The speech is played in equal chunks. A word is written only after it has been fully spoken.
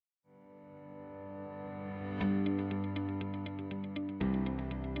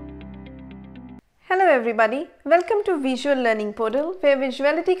Hello everybody, welcome to Visual Learning Portal where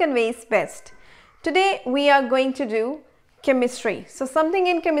visuality conveys best. Today we are going to do chemistry. So something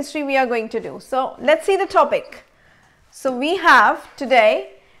in chemistry we are going to do. So let's see the topic. So we have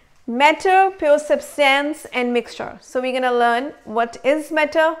today matter, pure substance and mixture. So we're going to learn what is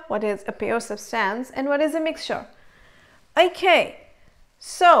matter, what is a pure substance and what is a mixture. Okay,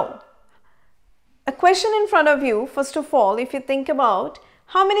 so a question in front of you, first of all, if you think about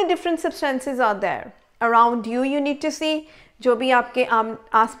how many different substances are there around you, you need to see जो भी आपके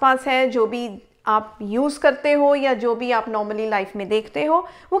आसपास है, जो भी आप use करते हो या जो भी आप नॉर्मली लाइफ में देखते हो,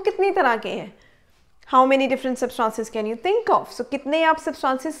 वो कितनी तरह के हैं. How many different substances can you think of? So कितने आप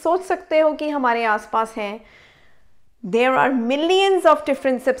substances सोच सकते हो कि हमारे आसपास हैं. There are millions of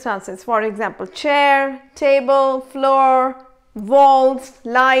different substances. For example, chair, table, floor, walls,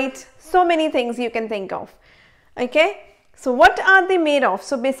 light, so many things you can think of. Okay? So what are they made of?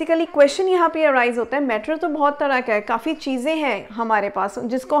 So basically question यहाँ पे arise होता है. Matter तो बहुत तरह का है, काफ़ी चीज़ें हैं हमारे पास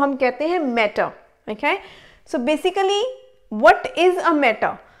जिसको हम कहते हैं matter. Okay? So basically what is a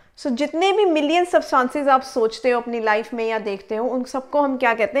matter? So जितने भी million substances आप सोचते हो अपनी लाइफ में या देखते हो, उन सबको हम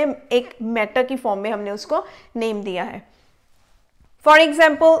क्या कहते हैं, एक matter की फॉर्म में हमने उसको नेम दिया है. For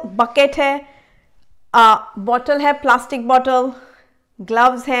example, bucket है, bottle है, plastic bottle,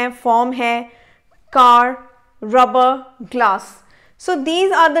 gloves हैं, foam है, car, rubber, glass. So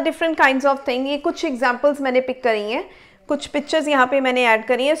these are the different kinds of thing. ये कुछ examples मैंने pick करी हैं, कुछ pictures यहाँ पे मैंने add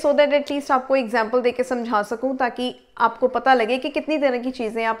करी हैं so that at least आपको example देके समझा सकूँ ताकि आपको पता लगे कि कितनी तरह की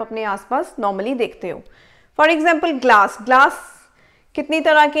चीज़ें आप अपने आसपास normally देखते हो. For example, glass. Glass कितनी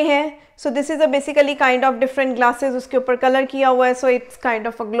तरह के हैं? So this is a basically kind of different glasses. उसके ऊपर color किया हुआ है, so it's kind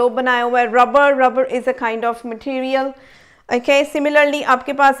of a globe बनाया हुआ है. Rubber is a kind of material. Okay, similarly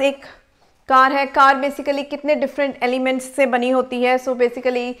आपके पास एक कार है. कार बेसिकली कितने डिफरेंट एलिमेंट्स से बनी होती है. सो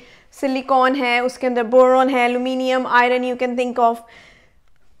बेसिकली सिलिकॉन है, उसके अंदर बोरॉन है, aluminium, iron you can think of.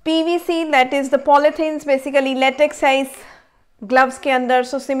 PVC that is the polythenes, basically latex है इस ग्लव्स के अंदर.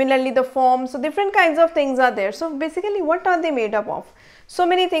 So similarly the form. So different kinds of things are there. So basically what are they made up of? So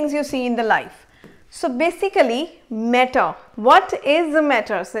many things you see in the life. So basically matter, what is the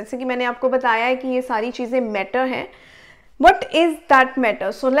matter? जैसे कि मैंने आपको बताया है कि ये सारी चीज़ें मैटर हैं. What is that matter?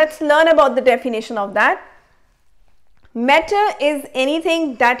 So let's learn about the definition of that. Matter is anything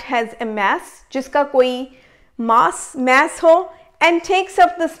that has a mass, जिसका कोई mass हो, and takes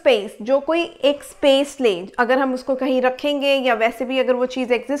up the space, जो कोई एक space ले. अगर हम उसको कहीं रखेंगे या वैसे भी अगर वो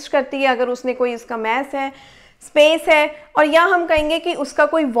चीज़ exist करती है, अगर उसने कोई उसका mass है, space है, और या हम कहेंगे कि उसका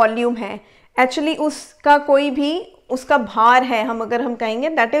कोई volume है, actually उसका कोई भी उसका भार है, हम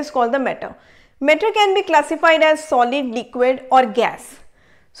कहेंगे that is called the matter. Matter can be classified as solid, liquid or gas.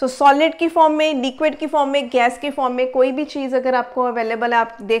 So solid की फॉर्म में, liquid की फॉर्म में, gas की फॉर्म में कोई भी चीज़ अगर आपको अवेलेबल है,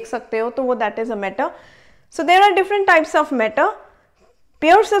 आप देख सकते हो, तो वो that is a matter. So there are different types of matter.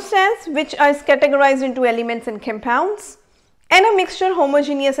 Pure substance, which is categorized into elements and compounds, and a mixture,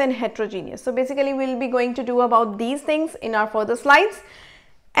 homogeneous and heterogeneous. So basically we'll be going to do about these things in our further slides,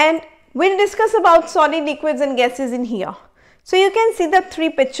 and we'll discuss about solid, liquids and gases in here. So you can see the three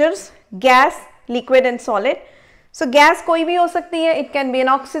pictures: gas, liquid and solid. So gas कोई भी हो सकती है. It can be an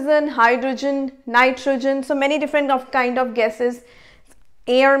oxygen, hydrogen, nitrogen. So many different of kind of gases.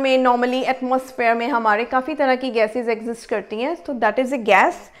 Air में normally atmosphere में हमारे काफ़ी तरह की gases exist करती हैं. So that is a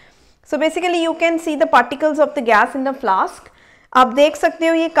gas. So basically you can see the particles of the gas in the flask. आप देख सकते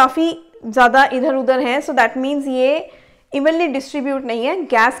हो ये काफ़ी ज़्यादा इधर उधर हैं. So that means ये evenly distribute नहीं है.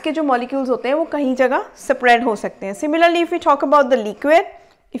 Gas के जो molecules होते हैं वो कहीं जगह spread हो सकते हैं. Similarly if we talk about the liquid,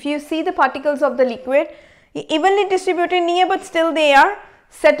 if you see the particles of the liquid, evenly distributed नहीं है, but still they are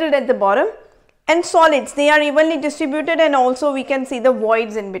settled at the bottom. And solids, they are evenly distributed and also we can see the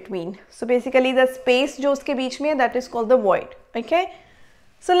voids in between. So basically the space जो उसके बीच में है, that is called the void. Okay?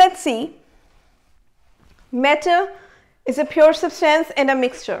 So let's see. Matter is a pure substance and a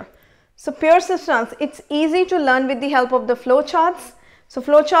mixture. So pure substance, it's easy to learn with the help of the flow charts. So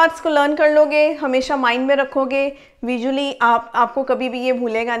flow charts को learn कर लोगे, हमेशा mind में रखोगे. Visually आपको कभी भी ये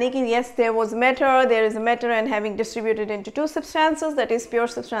भूलेगा नहीं कि yes, there was matter, there is a matter and having distributed into two substances, that is pure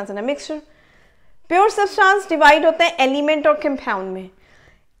substance and a mixture. Pure substance divide होते हैं element और compound में.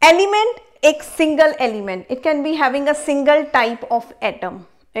 Element एक single element, it can be having a single type of atom.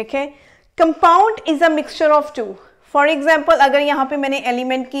 Okay? Compound is a mixture of two. For example, अगर यहाँ पे मैंने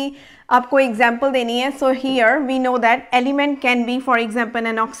element की आपको example देनी है, so here we know that element can be, for example,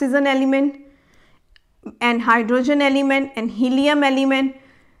 an oxygen element, an hydrogen element, an helium element,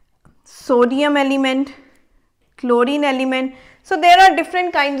 sodium element, chlorine element. So there are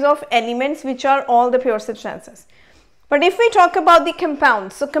different kinds of elements which are all the pure substances. But if we talk about the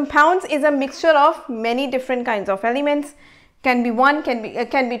compounds, so compounds is a mixture of many different kinds of elements. Can be 1, can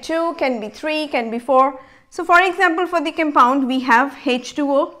be 2, can be 3, can be 4. So for example, for the compound we have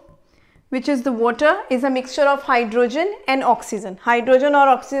H2O, which is the water, is a mixture of hydrogen and oxygen. Hydrogen और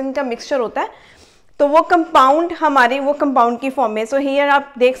oxygen का mixture होता है, तो वो compound हमारे वो compound की form में. So here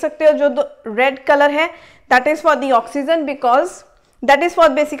आप देख सकते हो जो red color है, that is for the oxygen, because that is for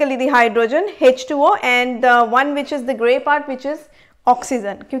basically the hydrogen H2O, and the one which is the gray part which is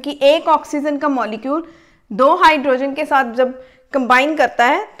oxygen, क्योंकि एक oxygen का molecule दो hydrogen के साथ जब combine करता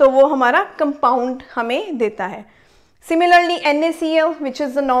है तो वो हमारा compound हमें देता है. Similarly, NaCl, which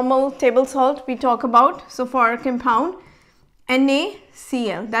is the normal table salt we talk about. So for compound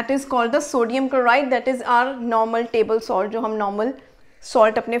NaCl, that is called the sodium chloride, that is our normal table salt जो हम normal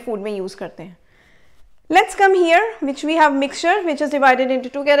salt अपने food में use करते हैं. Let's come here, which we have mixture, which is divided into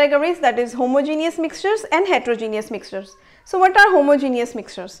two categories, that is homogeneous mixtures and heterogeneous mixtures. So what are homogeneous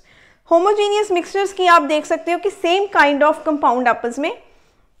mixtures? Homogeneous mixtures की आप देख सकते हो कि same kind of compound आपस में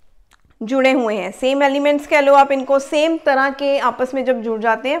जुड़े हुए हैं, same elements कह लो आप इनको, same तरह के आपस में जब जुड़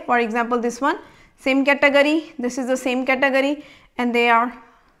जाते हैं. For example, this one same category, this is the same category, and they are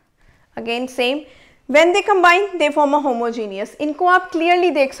again same. When they combine, they form a homogeneous. इनको आप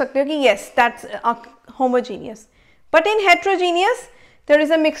clearly देख सकते हो कि yes, that's a homogeneous. But in heterogeneous, there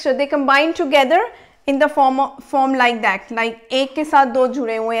is a mixture. They combine together in the form like that, like एक के साथ दो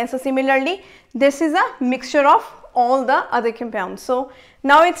जुड़े हुए हैं. So similarly, this is a mixture of all the other compounds. So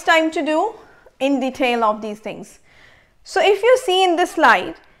now it's time to do in detail of these things. So if you see in this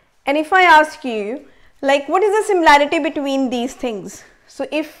slide, and if I ask you, like, what is the similarity between these things? So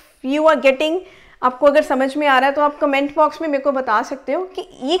if you are getting, आपको अगर समझ में आ रहा है तो आप comment box में मेरे को बता सकते हो कि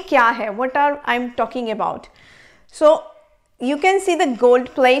ये क्या है, what are I'm talking about. So you can see the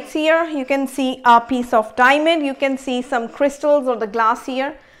gold plates here, you can see a piece of diamond, you can see some crystals or the glass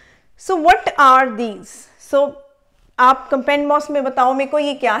here. So what are these? So आप comment box में बताओ मेरे को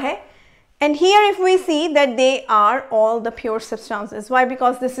ये क्या है. And here if we see that they are all the pure substances. Why?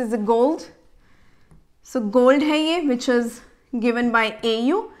 Because this is the gold. So gold है ये, which is given by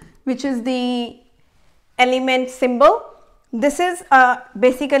AU, which is the element symbol. This is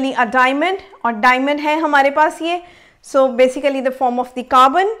basically a diamond, और diamond है हमारे पास ये. So basically the form of the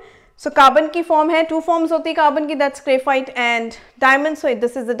carbon. So carbon की form है, two forms होती है carbon की, that's graphite and diamond. So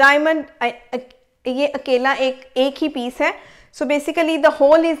this is the diamond. ये अकेला एक ही piece है. So basically the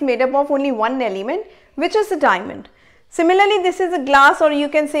whole is made up of only one element, which is the diamond. Similarly, this is a glass, or you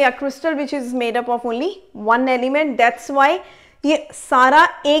can say a crystal, which is made up of only one element. That's why ये सारा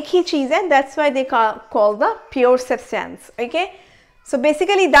एक ही चीज़ है. That's why they call the pure substance. Okay. So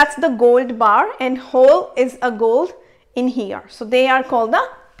basically that's the gold bar, and whole is a gold in here. So they are called the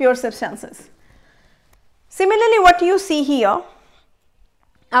pure substances. Similarly, what you see here,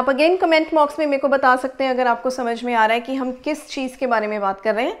 आप again comment box में मेरे को बता सकते हैं अगर आपको समझ में आ रहा है कि हम किस चीज़ के बारे में बात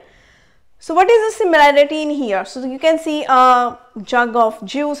कर रहे हैं. So what is the similarity in here? So you can see a jug of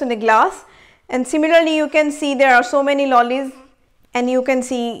juice in a glass, and similarly you can see there are so many lollies, and you can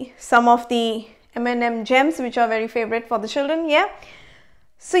see some of the M&M gems which are very favorite for the children. Yeah.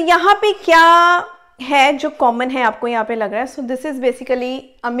 So यहाँ पे क्या है जो common है आपको यहाँ पे लग रहा है? So this is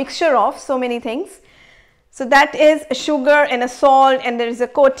basically a mixture of so many things. So that is a sugar and a salt, and there is a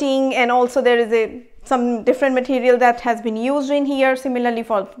coating, and also there is some different material that has been used in here. Similarly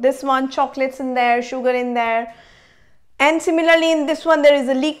for this one, chocolates in there, sugar in there, and similarly in this one there is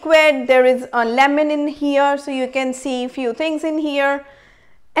a liquid, there is a lemon in here, so you can see few things in here.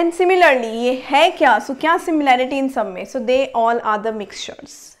 And similarly ये है क्या? So क्या similarity in some में? So they all are the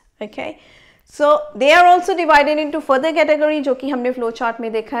mixtures. Okay, so they are also divided into further category जो कि हमने flow chart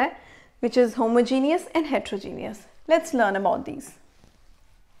में देखा है, which is homogeneous and heterogeneous. Let's learn about these.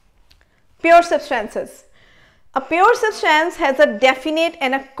 Pure substances. A pure substance has a definite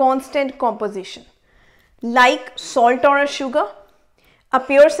and a constant composition. Like salt or a sugar, a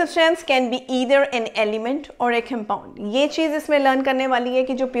pure substance can be either an element or a compound. ये चीज़ इसमें learn करने वाली है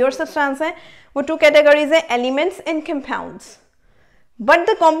कि जो pure substance है वो two categories है, elements and compounds. But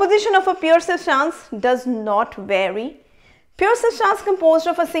the composition of a pure substance does not vary. Pure substance composed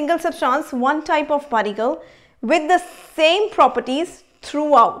of a single substance, one type of particle with the same properties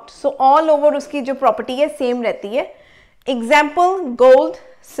throughout. So all over उसकी जो property है same रहती है. Example, gold,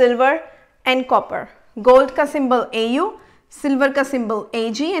 silver and copper. Gold का symbol AU, silver का symbol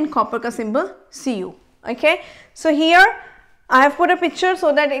AG and copper का symbol CU. Okay. So here I have put a picture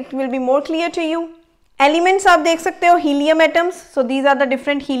so that it will be more clear to you. Elements आप देख सकते हो, helium atoms. So these are the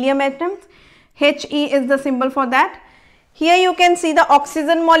different helium atoms. He is the symbol for that. Here you can see the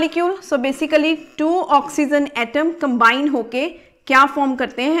oxygen molecule. So basically 2 oxygen atom combine होके क्या form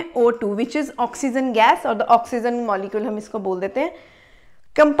करते हैं, O2, which is oxygen gas और the oxygen molecule हम इसको बोल देते हैं.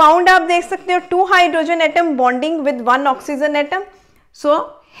 Compound आप देख सकते हो 2 hydrogen atom bonding with 1 oxygen atom. So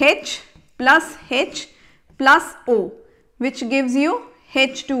H plus O, which gives you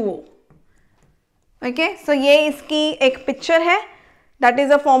H2O. Okay, so ये इसकी एक पिक्चर है. That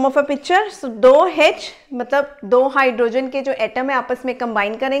is a form of a picture. So 2 H मतलब 2 हाइड्रोजन के जो एटम है आपस में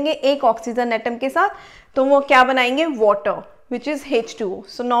कंबाइन करेंगे एक ऑक्सीजन एटम के साथ, तो वो क्या बनाएंगे, water, which is H2O.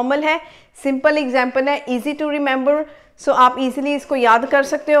 So normal है, सिंपल एग्जाम्पल है, इजी टू रिमेंबर. सो आप इजीली इसको याद कर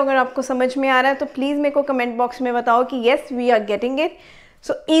सकते हो. अगर आपको समझ में आ रहा है तो प्लीज़ मेरे को कमेंट बॉक्स में बताओ कि yes we are getting it.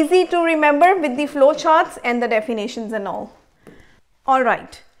 So easy to remember with the flow charts and the definitions and all. All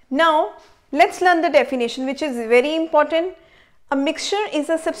right, now let's learn the definition, which is very important. A mixture is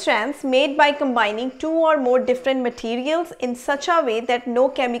a substance made by combining 2 or more different materials in such a way that no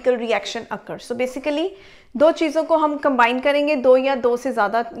chemical reaction occurs. So basically 2 चीज़ों को हम combine करेंगे, 2 या 2 से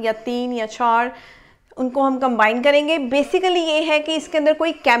ज़्यादा या 3 या 4, उनको हम combine करेंगे. Basically ये है कि इसके अंदर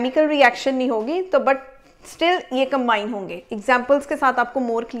कोई chemical reaction नहीं होगी, तो but still ये combine होंगे. Examples के साथ आपको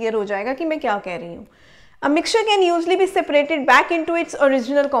more clear हो जाएगा कि मैं क्या कह रही हूँ. A mixture can usually be separated back into its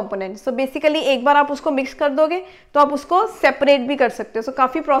original components. So basically एक बार आप उसको mix कर दोगे तो आप उसको separate भी कर सकते हो. So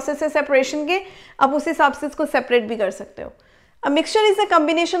काफ़ी process है separation के, आप उस हिसाब से इसको separate भी कर सकते हो. A mixture is a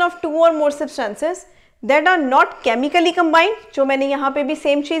combination of 2 or more substances that are not chemically combined. जो मैंने यहाँ पे भी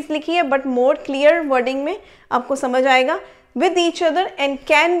same चीज़ लिखी है but more clear wording में आपको समझ आएगा. With each other and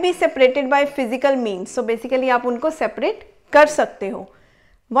can be separated by physical means. So basically आप उनको separate कर सकते हो.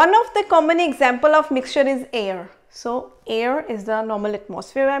 One of the common example of mixture is air. So air is the normal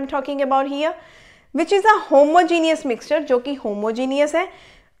atmosphere I am talking about here, which is a homogeneous mixture, जो कि homogeneous है,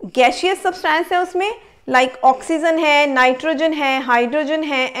 gaseous substance है उसमें, like oxygen है, nitrogen है, hydrogen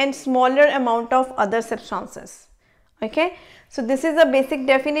है, and smaller amount of other substances. Okay, so this is a basic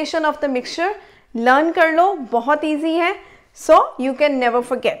definition of the mixture. Learn कर लो, बहुत easy है, so you can never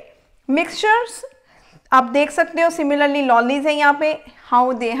forget. Mixtures आप देख सकते हो, सिमिलरली लॉलीज है यहाँ पे,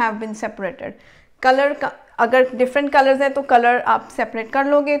 how they have been separated. Colour का अगर डिफरेंट कलर्स हैं तो कलर आप सेपरेट कर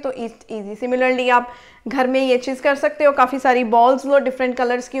लोगे तो इजी. सिमिलरली आप घर में ये चीज़ कर सकते हो, काफ़ी सारी बॉल्स लो डिफरेंट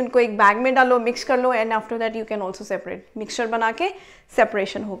कलर्स की, उनको एक बैग में डालो, मिक्स कर लो, and after that you can also separate. Mixture बना के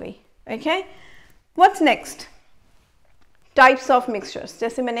सेपरेशन हो गई. Okay, what's next? Types of mixtures.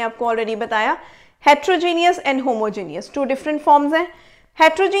 जैसे मैंने आपको ऑलरेडी बताया, heterogeneous and homogeneous, 2 different forms हैं.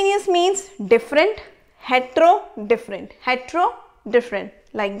 Heterogeneous means different, hetero different,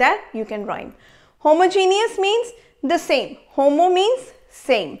 like that you can rhyme. Homogeneous means the same, homo means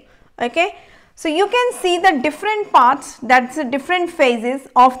same. Okay, so you can see the different parts, that's the different phases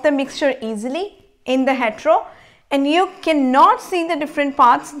of the mixture easily in the hetero, and you cannot see the different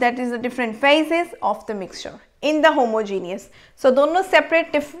parts, that is the different phases of the mixture in the homogeneous. So दोनों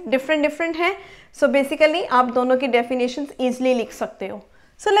separate different हैं. So basically आप दोनों की definitions easily लिख सकते हो.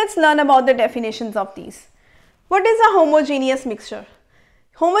 So let's learn about the definitions of these. What is a homogeneous mixture?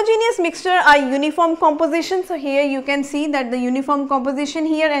 Homogeneous mixture are uniform composition. So here you can see that the uniform composition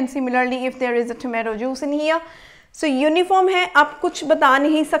here, and similarly if there is a tomato juice in here. So uniform है, आप कुछ बता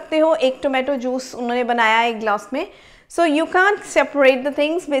नहीं सकते हो. एक tomato juice उन्होंने बनाया एक glass में. So you can't separate the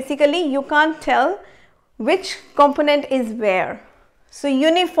things. Basically you can't tell which component is where. So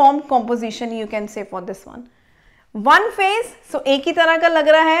uniform composition you can say for this one. One phase, so एक ही तरह का लग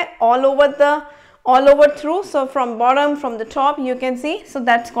रहा है, all over through, so from bottom, from the top you can see, so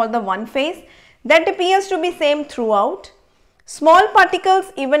that's called the one phase. That appears to be same throughout. Small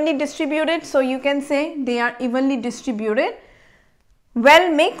particles evenly distributed, so you can say they are evenly distributed. Well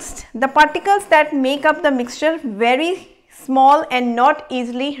mixed, the particles that make up the mixture very small and not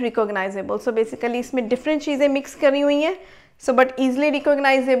easily recognizable. So basically इसमें different चीज़ें mix करी हुई हैं, so but easily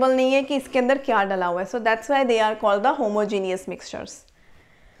recognizable नहीं है कि इसके अंदर क्या डाला हुआ है. So that's why they are called the homogeneous mixtures.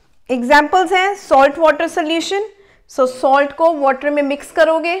 Examples हैं salt water solution. So salt को water में mix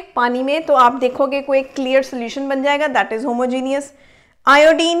करोगे पानी में तो आप देखोगे कोई clear solution बन जाएगा, that is homogeneous.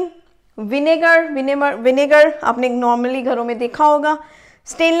 Iodine, vinegar आपने normally घरों में देखा होगा.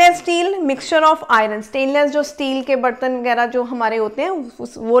 Stainless steel, mixture of iron. Stainless जो steel के बर्तन वगैरह जो हमारे होते हैं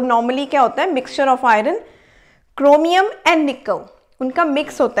वो normally क्या होता है, mixture of iron. Chromium and निकल उनका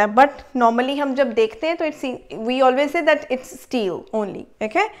मिक्स होता है, बट नॉर्मली हम जब देखते हैं तो it's, we always say that it's steel only.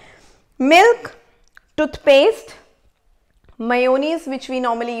 Okay, milk, toothpaste, mayonnaise which we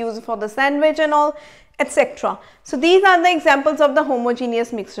normally use for the sandwich and all, etc. So these are the examples of the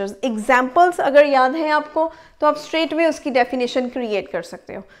homogeneous mixtures. Examples अगर याद है आपको तो आप straight away उसकी definition create कर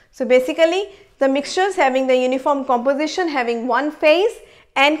सकते हो. So basically the mixtures having the uniform composition, having one phase,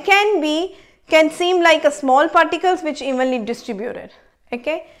 and can seem like a small particles which evenly distributed.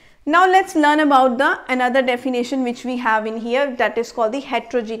 Okay. Now let's learn about the another definition which we have in here, that is called the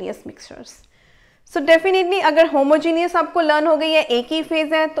heterogeneous mixtures. So definitely अगर homogeneous आपको learn हो गई है, एक ही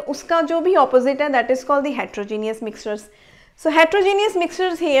phase है, तो उसका जो भी opposite है, that is called the heterogeneous mixtures. So heterogeneous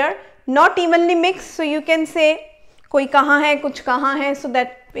mixtures here not evenly mixed, so you can say कोई कहाँ है कुछ कहाँ है, so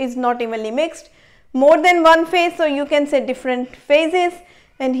that is not evenly mixed. More than one phase, so you can say different phases,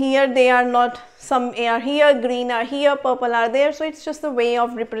 and here they are not, some are here, green are here, purple are there, so it's just a way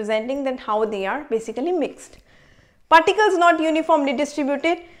of representing that how they are basically mixed. Particles not uniformly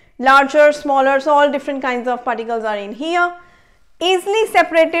distributed, larger, smaller, so all different kinds of particles are in here. Easily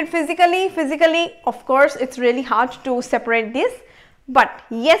separated physically of course it's really hard to separate this, but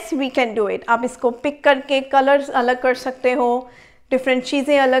yes we can do it. आप इसको pick करके colors अलग कर सकते हो, different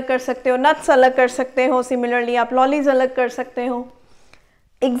चीज़ें अलग कर सकते हो, nuts अलग कर सकते हो, similarly आप lollies अलग कर सकते हो.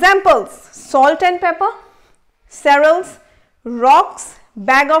 Examples: salt and pepper, cereals, rocks,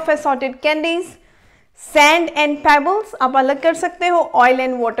 bag of assorted candies, sand and pebbles आप अलग कर सकते हो, oil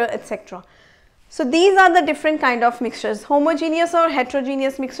and water, etc. So these are the different kind of mixtures. Homogeneous और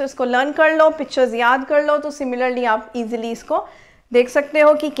heterogeneous mixtures को learn कर लो, pictures याद कर लो, तो similarly आप easily इसको देख सकते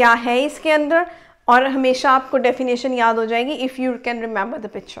हो कि क्या है इसके अंदर, और हमेशा आपको definition याद हो जाएगी if you can remember the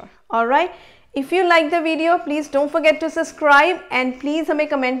picture. Alright. If you like the video, please don't forget to subscribe and please हमें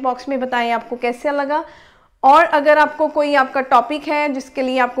comment box में बताएं आपको कैसा लगा, और अगर आपको कोई आपका topic है जिसके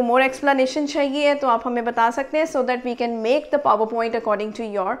लिए आपको more explanation चाहिए तो आप हमें बता सकते हैं, so that we can make the PowerPoint according to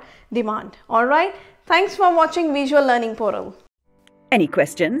your demand. Alright, thanks for watching Visual Learning Portal. Any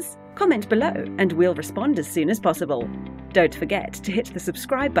questions? Comment below and we'll respond as soon as possible. Don't forget to hit the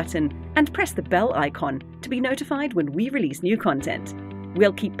subscribe button and press the bell icon to be notified when we release new content.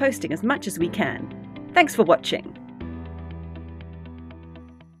 We'll keep posting as much as we can. Thanks for watching.